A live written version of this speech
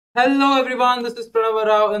Hello everyone, this is Pranava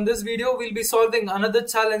Rao. In this video, we'll be solving another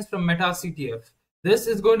challenge from MetaCTF. This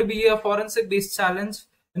is going to be a forensic based challenge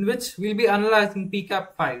in which we'll be analyzing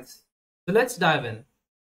PCAP files. So let's dive in.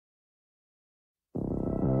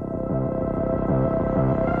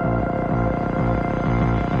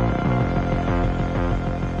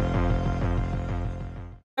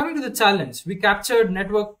 Coming to the challenge, we captured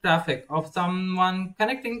network traffic of someone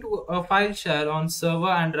connecting to a file share on server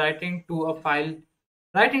and writing to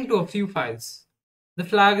a few files. The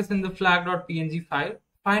flag is in the flag.png file.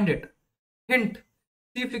 Find it. Hint: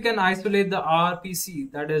 see if you can isolate the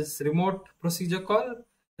RPC, that is remote procedure call,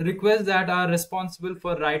 requests that are responsible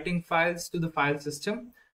for writing files to the file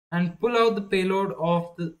system, and pull out the payload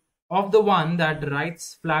of the one that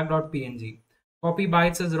writes flag.png. Copy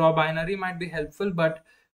bytes as raw binary might be helpful, but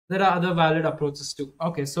there are other valid approaches too.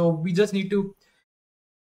 Okay, so we just need to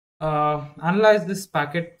analyze this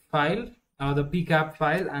packet file, the PCAP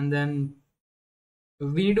file, and then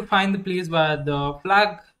we need to find the place where the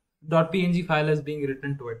flag.png file is being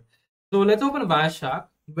written to it. So let's open Wireshark,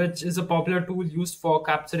 which is a popular tool used for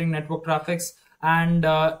capturing network traffics and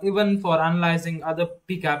even for analyzing other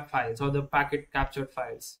PCAP files or the packet captured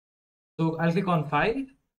files. So I'll click on File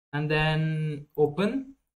and then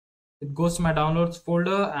Open. It goes to my Downloads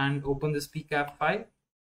folder and open this PCAP file.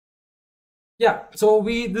 Yeah, so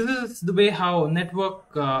this is the way how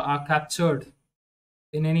network are captured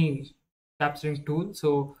in any capturing tool.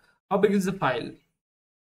 So how big is the file?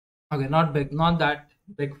 Okay, not big, not that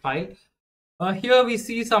big file. Here we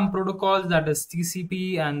see some protocols, that is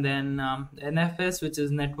TCP and then NFS, which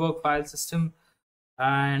is network file system,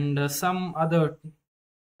 and some other.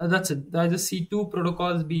 That's it. I just see two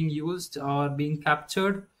protocols being used or being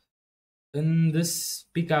captured in this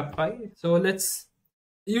PCAP file. So let's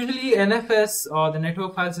usually NFS or the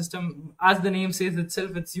network file system, as the name says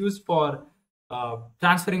itself, it's used for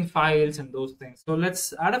transferring files and those things. So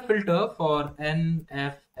let's add a filter for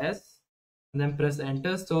NFS and then press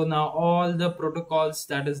enter. So now all the protocols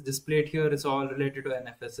that is displayed here is all related to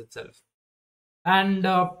NFS itself. And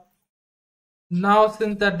now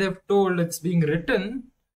since that they've told it's being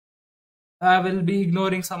written, I will be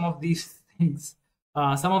ignoring some of these things,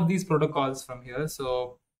 some of these protocols from here.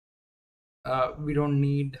 So we don't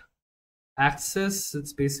need access.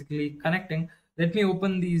 It's basically connecting. Let me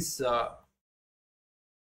open these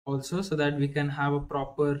also so that we can have a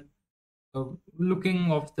proper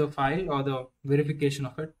looking of the file or the verification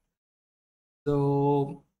of it.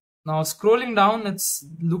 So now scrolling down, it's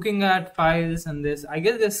looking at files, and this, I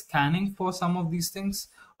guess, they're scanning for some of these things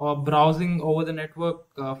or browsing over the network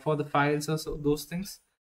for the files or those things,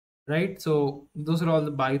 right? So those are all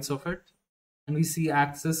the bytes of it, and we see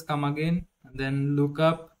access come again, and then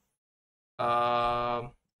lookup,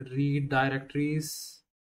 read directories,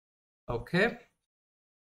 okay,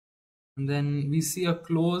 and then we see a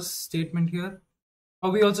close statement here. Oh,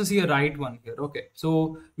 we also see a write one here. Okay,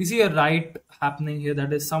 so we see a write happening here,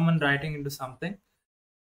 that is someone writing into something.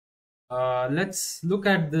 Let's look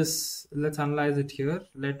at this. Let's analyze it here.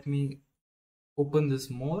 Let me open this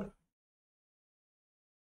more.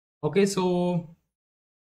 Okay, so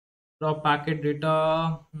raw packet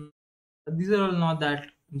data. These are all not that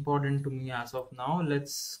important to me as of now.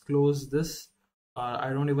 Let's close this. I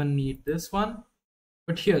don't even need this one.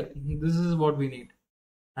 But here, this is what we need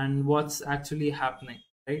and what's actually happening,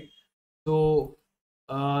 right? So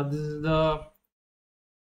this is the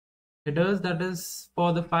headers, that is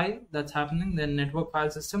for the file that's happening, then network file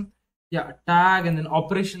system, yeah, tag, and then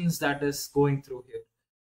operations that is going through here.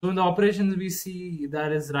 So in the operations we see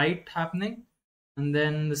that is write happening, and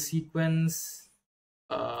then the sequence,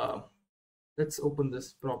 let's open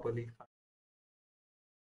this properly.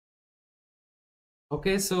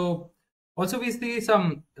 Okay, so also we see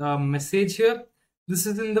some message here. This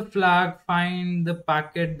is in the flag. Find the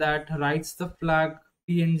packet that writes the flag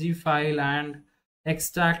PNG file and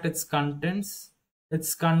extract its contents.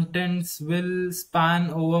 Its contents will span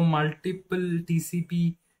over multiple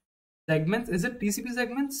TCP segments. Is it TCP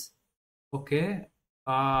segments? Okay.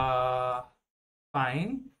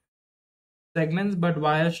 Fine. Segments, but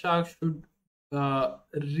Wireshark should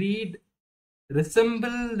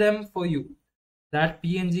resemble them for you. That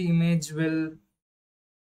PNG image will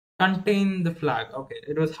contain the flag. Okay,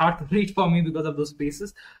 it was hard to read for me because of those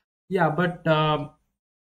spaces. Yeah, but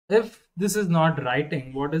if this is not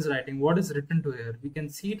writing, what is writing? What is written to here? We can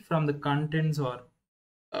see it from the contents or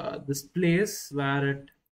this place where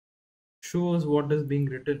it shows what is being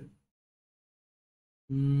written.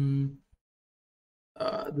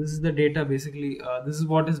 This is the data basically. This is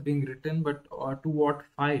what is being written, but to what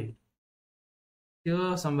file?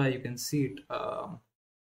 Here somewhere you can see it.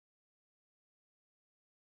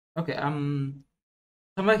 Okay,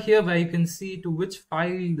 somewhere here where you can see to which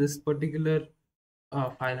file this particular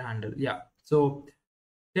file handle. Yeah, so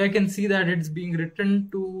here I can see that it's being written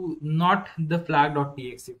to not the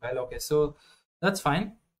flag.txt file. Okay, so that's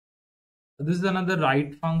fine. This is another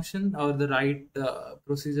write function or the write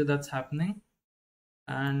procedure that's happening.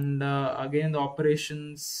 And again, the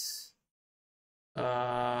operations,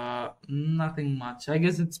 nothing much. I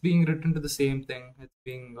guess it's being written to the same thing. It's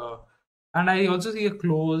being, and I also see a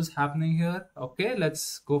close happening here. Okay,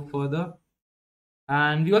 let's go further.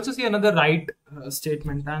 And we also see another write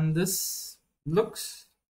statement, and this looks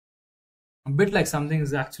a bit like something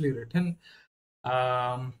is actually written.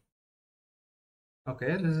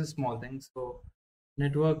 Okay, this is a small thing. So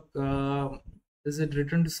network, is it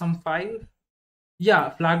written to some file?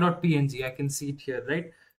 Yeah, flag.png. I can see it here,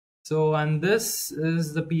 right? So, and this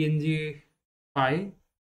is the png file.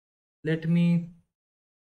 Let me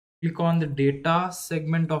click on the data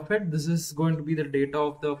segment of it. This is going to be the data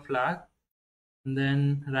of the flag. And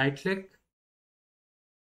then right click.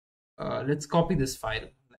 Let's copy this file.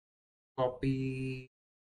 Copy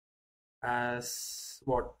as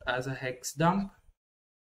what? As a hex dump.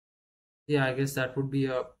 Yeah, I guess that would be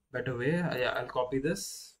a better way. Yeah, I'll copy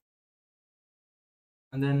this.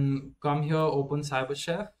 And then come here, open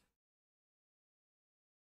CyberChef.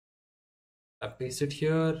 I paste it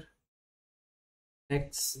here.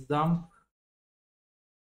 Hex dump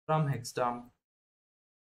from hex dump.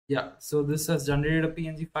 Yeah, so this has generated a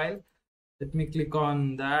PNG file. Let me click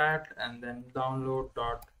on that and then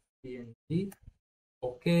download.png.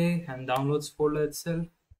 Okay, and downloads folder itself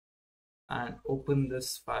and open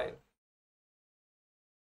this file.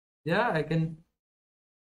 Yeah, I can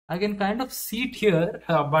kind of see it here,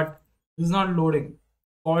 but it's not loading.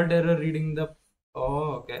 Fault error reading the.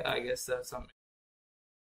 Oh, okay. I guess that's something.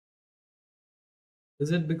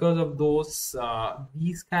 Is it because of those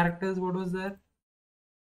these characters? What was that?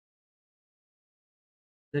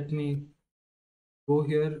 Let me go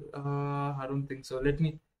here. I don't think so. Let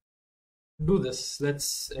me do this.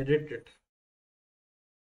 Let's edit it.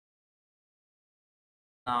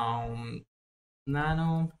 Now,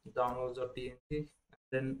 nano downloads.png,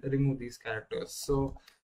 then remove these characters. So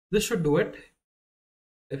this should do it.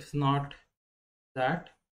 If not that,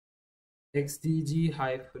 xdg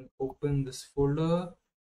hyphen open this folder,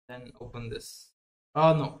 then open this.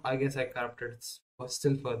 Oh no, I guess I corrupted it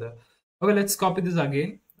still further. Okay, let's copy this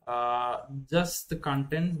again. Just the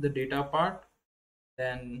content, the data part,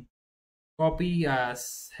 then copy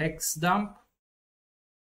as hex dump,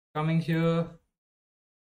 coming here,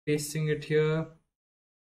 pasting it here,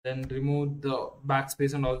 then remove the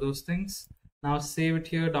backspace and all those things. Now save it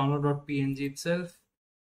here, download.png itself.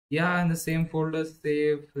 Yeah, in the same folder,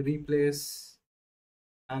 save, replace.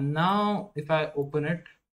 And now if I open it,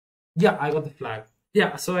 yeah, I got the flag.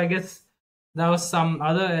 Yeah, so I guess that was some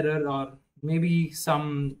other error or maybe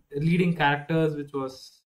some leading characters which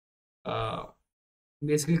was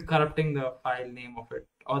basically corrupting the file name of it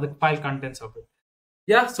or the file contents of it.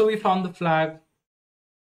 Yeah, so we found the flag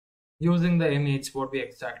using the image what we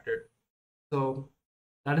extracted. So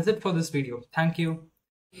that is it for this video. Thank you.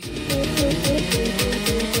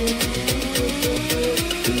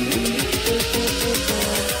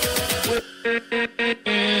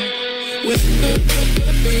 With